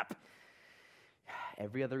shows up.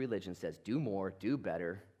 Every other religion says, do more, do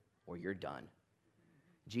better, or you're done.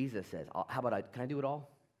 Jesus says, can I do it all?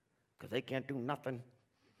 Because they can't do nothing.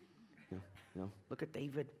 Look at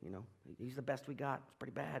David. He's the best we got. It's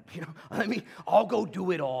pretty bad. I'll go do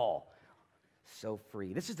it all. So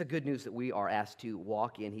free. This is the good news that we are asked to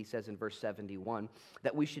walk in. He says in verse 71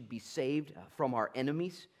 that we should be saved from our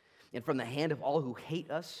enemies and from the hand of all who hate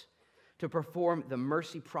us, to perform the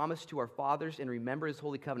mercy promised to our fathers and remember his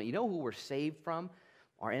holy covenant. You know who we're saved from?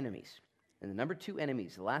 Our enemies. And the number two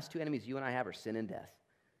enemies, the last two enemies you and I have are sin and death.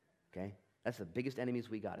 Okay? That's the biggest enemies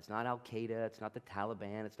we got. It's not Al-Qaeda. It's not the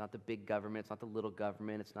Taliban. It's not the big government. It's not the little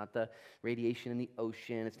government. It's not the radiation in the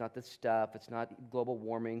ocean. It's not the stuff. It's not global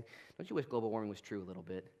warming. Don't you wish global warming was true a little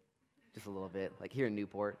bit? Just a little bit. Like here in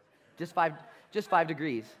Newport. Just 5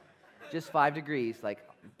 degrees. Just 5 degrees. Like,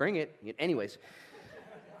 bring it. Anyways.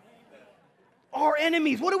 Our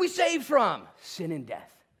enemies. What are we saved from? Sin and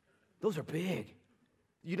death. Those are big.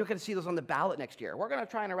 You're not going to see those on the ballot next year. We're going to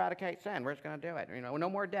try and eradicate sin. We're just going to do it. No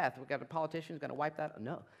more death. We've got a politician who's going to wipe that.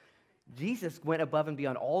 No. Jesus went above and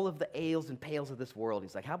beyond all of the ails and pails of this world.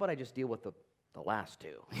 He's like, how about I just deal with the last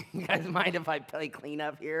two? You guys mind if I play clean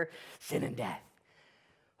up here? Sin and death.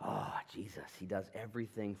 Oh, Jesus, he does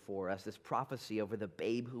everything for us. This prophecy over the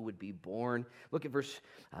babe who would be born. Look at verse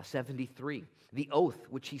 73. The oath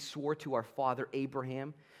which he swore to our father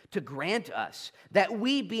Abraham to grant us that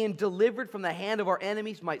we, being delivered from the hand of our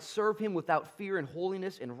enemies, might serve him without fear and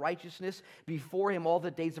holiness and righteousness before him all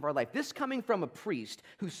the days of our life. This coming from a priest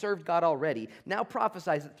who served God already, now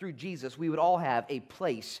prophesies that through Jesus we would all have a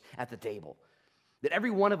place at the table. That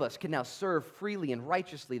every one of us can now serve freely and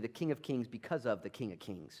righteously the King of Kings because of the King of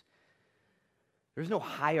Kings. There's no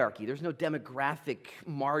hierarchy. There's no demographic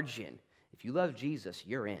margin. If you love Jesus,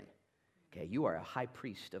 you're in. Okay, you are a high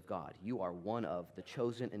priest of God. You are one of the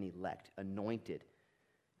chosen and elect, anointed.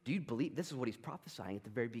 Do you believe? This is what he's prophesying at the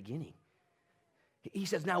very beginning. He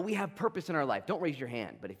says, now we have purpose in our life. Don't raise your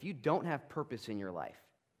hand. But if you don't have purpose in your life,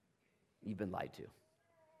 you've been lied to.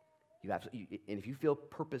 And if you feel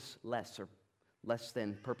purposeless or less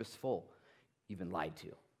than purposeful, you've been lied to.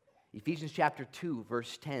 Ephesians chapter 2,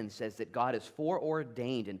 verse 10 says that God has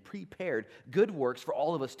foreordained and prepared good works for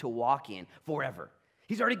all of us to walk in forever.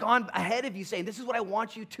 He's already gone ahead of you saying, this is what I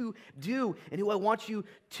want you to do and who I want you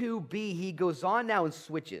to be. He goes on now and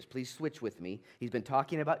switches. Please switch with me. He's been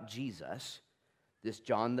talking about Jesus, this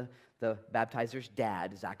John the baptizer's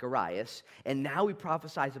dad, Zacharias, and now he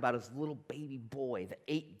prophesies about his little baby boy,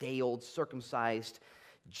 the 8-day-old circumcised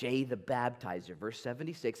Jay the baptizer. Verse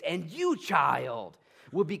 76, and you, child,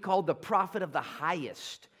 will be called the prophet of the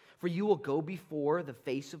highest, for you will go before the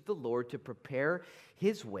face of the Lord to prepare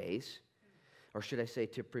his ways, or should I say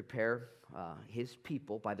to prepare his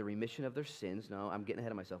people by the remission of their sins. No, I'm getting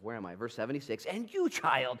ahead of myself. Where am I? Verse 76, and you,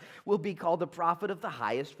 child, will be called the prophet of the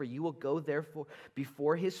highest, for you will go therefore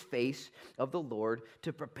before his face of the Lord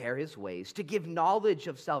to prepare his ways, to give knowledge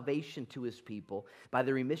of salvation to his people by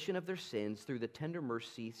the remission of their sins through the tender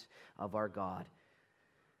mercies of our God,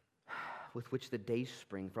 with which the day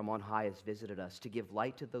spring from on high has visited us, to give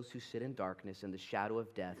light to those who sit in darkness and the shadow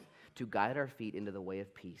of death, to guide our feet into the way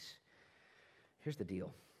of peace. Here's the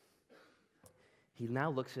deal. He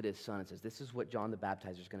now looks at his son and says, this is what John the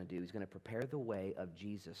Baptizer is going to do. He's going to prepare the way of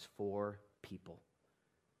Jesus for people.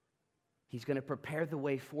 He's going to prepare the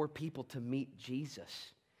way for people to meet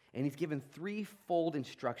Jesus. And he's given threefold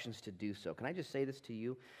instructions to do so. Can I just say this to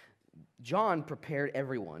you? John prepared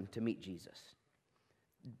everyone to meet Jesus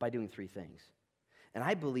by doing three things. And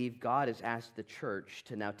I believe God has asked the church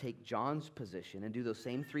to now take John's position and do those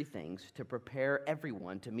same three things to prepare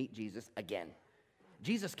everyone to meet Jesus again.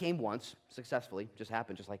 Jesus came once successfully, just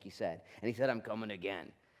happened just like he said. And he said, I'm coming again.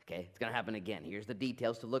 Okay, it's going to happen again. Here's the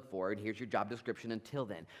details to look for, and here's your job description until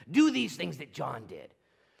then. Do these things that John did.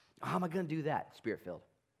 How am I going to do that? Spirit-filled.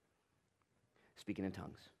 Speaking in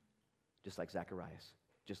tongues, just like Zacharias,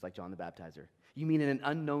 just like John the Baptizer. You mean in an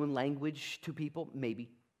unknown language to people? Maybe.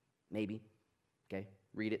 Okay,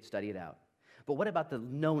 read it, study it out. But what about the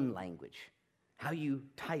known language? How you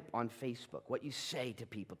type on Facebook, what you say to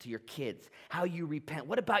people, to your kids, how you repent.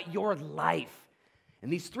 What about your life?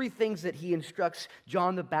 And these three things that he instructs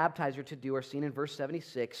John the Baptizer to do are seen in verse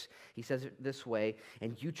 76. He says it this way,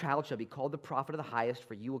 and you, child, shall be called the prophet of the highest,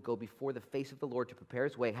 for you will go before the face of the Lord to prepare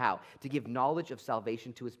his way. How? To give knowledge of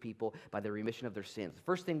salvation to his people by the remission of their sins. The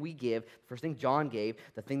first thing we give, the first thing John gave,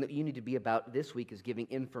 the thing that you need to be about this week is giving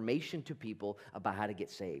information to people about how to get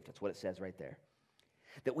saved. That's what it says right there.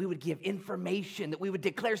 That we would give information, that we would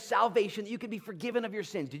declare salvation, that you could be forgiven of your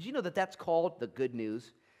sins. Did you know that that's called the good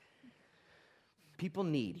news? People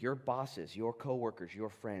need, your bosses, your coworkers, your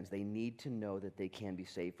friends, they need to know that they can be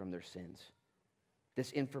saved from their sins.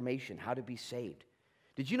 This information, how to be saved.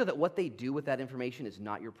 Did you know that what they do with that information is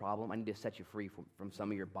not your problem? I need to set you free from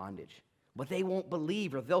some of your bondage. But they won't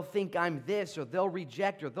believe, or they'll think I'm this, or they'll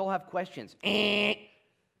reject, or they'll have questions.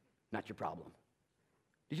 Not your problem.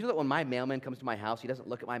 Did you know that when my mailman comes to my house, he doesn't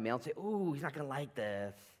look at my mail and say, ooh, he's not going to like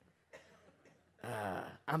this.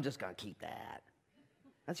 I'm just going to keep that.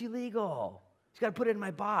 That's illegal. He's got to put it in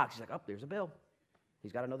my box. He's like, oh, there's a bill.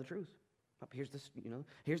 He's got to know the truth. Oh, here's this,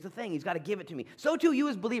 here's the thing. He's got to give it to me. So too, you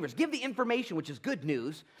as believers, give the information, which is good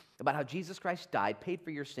news, about how Jesus Christ died, paid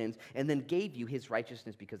for your sins, and then gave you his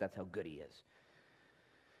righteousness because that's how good he is.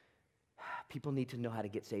 People need to know how to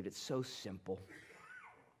get saved. It's so simple.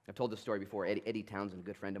 I've told this story before. Eddie Townsend, a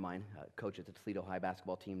good friend of mine, coach at the Toledo High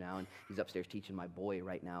basketball team now, and he's upstairs teaching my boy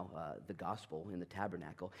right now the gospel in the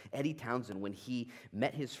tabernacle. Eddie Townsend, when he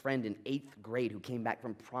met his friend in 8th grade who came back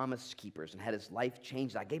from Promise Keepers and had his life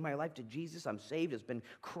changed, I gave my life to Jesus, I'm saved, it's been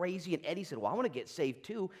crazy. And Eddie said, well, I want to get saved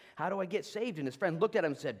too. How do I get saved? And his friend looked at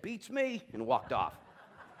him and said, beats me, and walked off.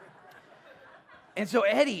 And so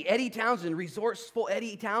Eddie Townsend, resourceful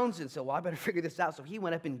Eddie Townsend, said, well, I better figure this out. So he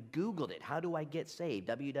went up and Googled it. How do I get saved?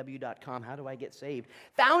 www.com, how do I get saved?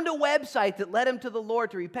 Found a website that led him to the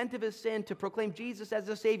Lord to repent of his sin, to proclaim Jesus as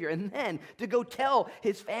a Savior, and then to go tell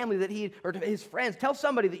his family or to his friends, tell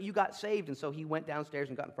somebody that you got saved. And so he went downstairs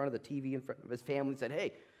and got in front of the TV in front of his family and said,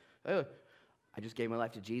 hey, I just gave my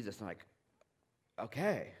life to Jesus. And I'm like,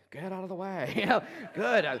 okay, get out of the way.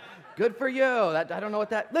 Good for you. I don't know what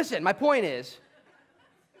that, listen, my point is,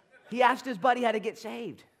 he asked his buddy how to get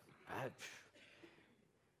saved.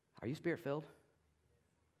 Are you spirit-filled?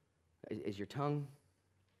 Is your tongue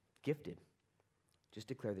gifted? Just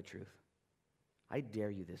declare the truth. I dare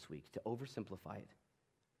you this week to oversimplify it.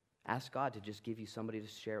 Ask God to just give you somebody to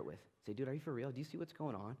share it with. Say, dude, are you for real? Do you see what's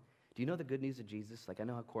going on? Do you know the good news of Jesus? Like, I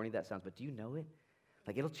know how corny that sounds, but do you know it?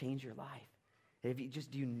 Like, it'll change your life.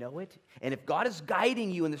 Do you know it? And if God is guiding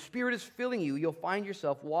you and the Spirit is filling you, you'll find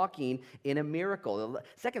yourself walking in a miracle. The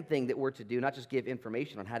second thing that we're to do, not just give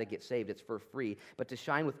information on how to get saved, it's for free, but to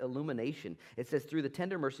shine with illumination. It says, through the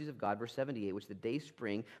tender mercies of God, verse 78, which the day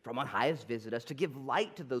spring from on high has visited us, to give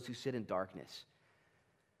light to those who sit in darkness.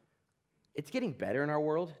 It's getting better in our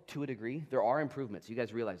world to a degree. There are improvements. You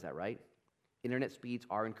guys realize that, right? Internet speeds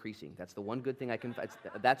are increasing. That's the one good thing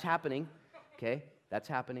that's happening, okay? That's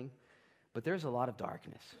happening. But there's a lot of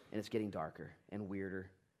darkness, and it's getting darker and weirder,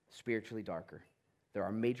 spiritually darker. There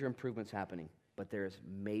are major improvements happening, but there is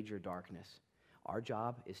major darkness. Our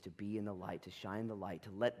job is to be in the light, to shine the light, to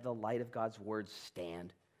let the light of God's word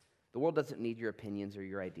stand. The world doesn't need your opinions or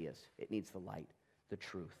your ideas. It needs the light, the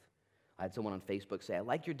truth. I had someone on Facebook say, I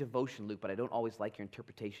like your devotion, Luke, but I don't always like your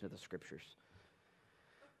interpretation of the scriptures.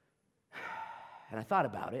 And I thought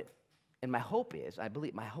about it. And my hope is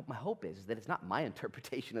that it's not my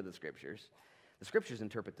interpretation of the scriptures. The scriptures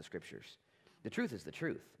interpret the scriptures. The truth is the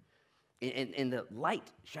truth. And the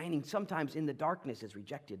light shining sometimes in the darkness is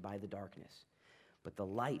rejected by the darkness. But the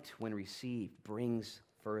light, when received, brings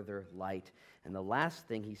further light. And the last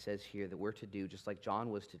thing he says here that we're to do, just like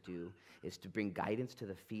John was to do, is to bring guidance to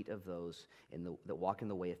the feet of those that walk in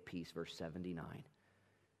the way of peace, verse 79.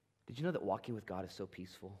 Did you know that walking with God is so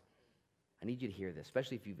peaceful? I need you to hear this,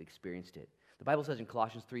 especially if you've experienced it. The Bible says in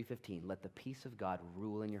Colossians 3:15, let the peace of God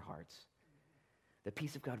rule in your hearts. The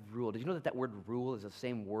peace of God rule. Did you know that word rule is the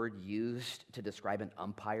same word used to describe an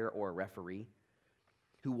umpire or a referee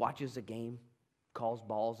who watches a game, calls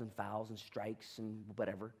balls and fouls and strikes and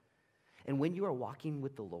whatever? And when you are walking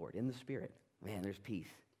with the Lord in the Spirit, man, there's peace.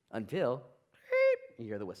 Until you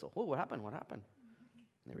hear the whistle. Oh, what happened? What happened?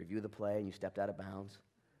 And they review the play and you stepped out of bounds.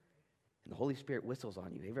 And the Holy Spirit whistles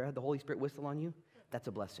on you. Have you ever had the Holy Spirit whistle on you? That's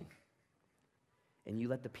a blessing. And you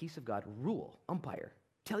let the peace of God rule, umpire,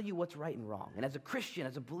 tell you what's right and wrong. And as a Christian,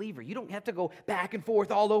 as a believer, you don't have to go back and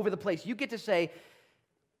forth all over the place. You get to say,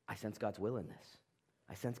 I sense God's will in this.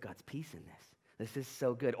 I sense God's peace in this. This is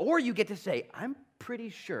so good. Or you get to say, I'm pretty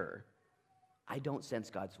sure I don't sense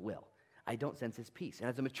God's will. I don't sense his peace. And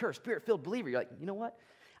as a mature, Spirit-filled believer, you're like, you know what?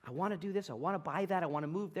 I want to do this. I want to buy that. I want to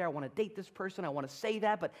move there. I want to date this person. I want to say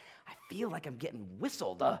that, but I feel like I'm getting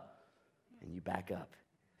whistled. And you back up.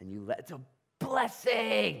 And you let, it's a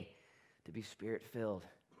blessing to be Spirit-filled,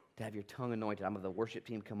 to have your tongue anointed. I'm going to have the worship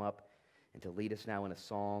team come up and to lead us now in a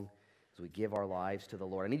song as we give our lives to the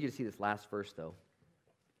Lord. I need you to see this last verse, though.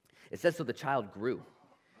 It says, so the child grew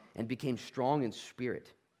and became strong in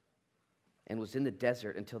spirit and was in the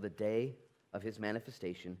desert until the day of his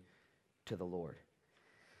manifestation to the Lord.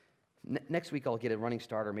 Next week, I'll get a running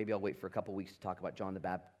start, or maybe I'll wait for a couple weeks to talk about John the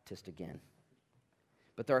Baptist again.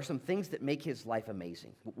 But there are some things that make his life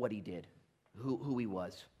amazing, what he did, who he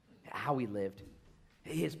was, how he lived,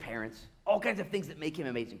 his parents, all kinds of things that make him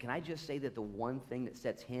amazing. Can I just say that the one thing that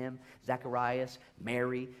sets him, Zacharias,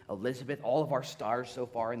 Mary, Elizabeth, all of our stars so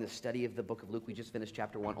far in the study of the book of Luke, we just finished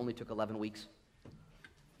chapter 1, only took 11 weeks.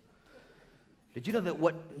 Did you know that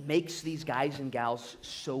what makes these guys and gals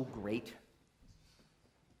so great?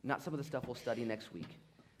 Not some of the stuff we'll study next week,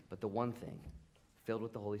 but the one thing, filled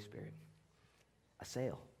with the Holy Spirit. A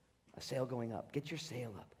sail going up. Get your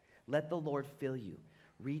sail up. Let the Lord fill you.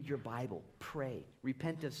 Read your Bible. Pray.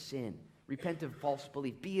 Repent of sin. Repent of false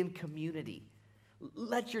belief. Be in community.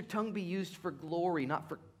 Let your tongue be used for glory, not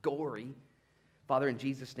for gory. Father, in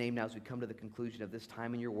Jesus' name, now as we come to the conclusion of this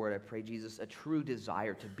time in your word, I pray, Jesus, a true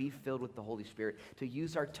desire to be filled with the Holy Spirit, to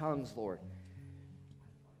use our tongues, Lord,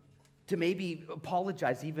 to maybe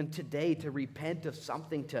apologize even today, to repent of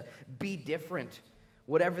something, to be different.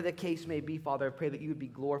 Whatever the case may be, Father, I pray that you would be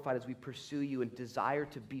glorified as we pursue you and desire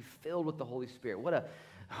to be filled with the Holy Spirit. What a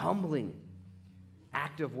humbling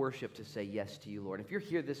act of worship to say yes to you, Lord. If you're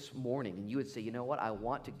here this morning and you would say, you know what, I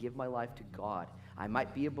want to give my life to God. I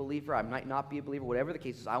might be a believer, I might not be a believer, whatever the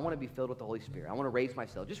case is, I want to be filled with the Holy Spirit. I want to raise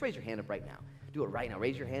myself. Just raise your hand up right now. Do it right now.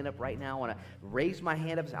 Raise your hand up right now. I want to raise my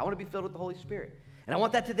hand up and say, I want to be filled with the Holy Spirit. And I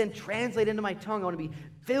want that to then translate into my tongue. I want to be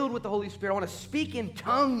filled with the Holy Spirit. I want to speak in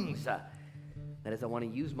tongues. That is, I want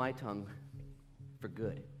to use my tongue for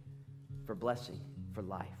good, for blessing, for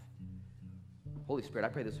life. Holy Spirit, I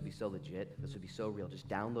pray this would be so legit. This would be so real. Just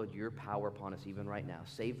download your power upon us even right now.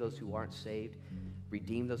 Save those who aren't saved.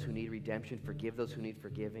 Redeem those who need redemption. Forgive those who need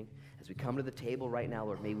forgiving. As we come to the table right now,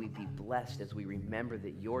 Lord, may we be blessed as we remember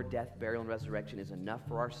that your death, burial, and resurrection is enough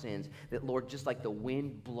for our sins. That, Lord, just like the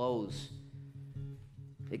wind blows,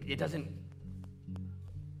 it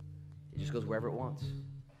just goes wherever it wants.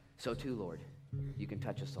 So too, Lord, you can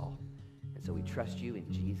touch us all. And so we trust you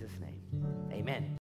in Jesus' name. Amen.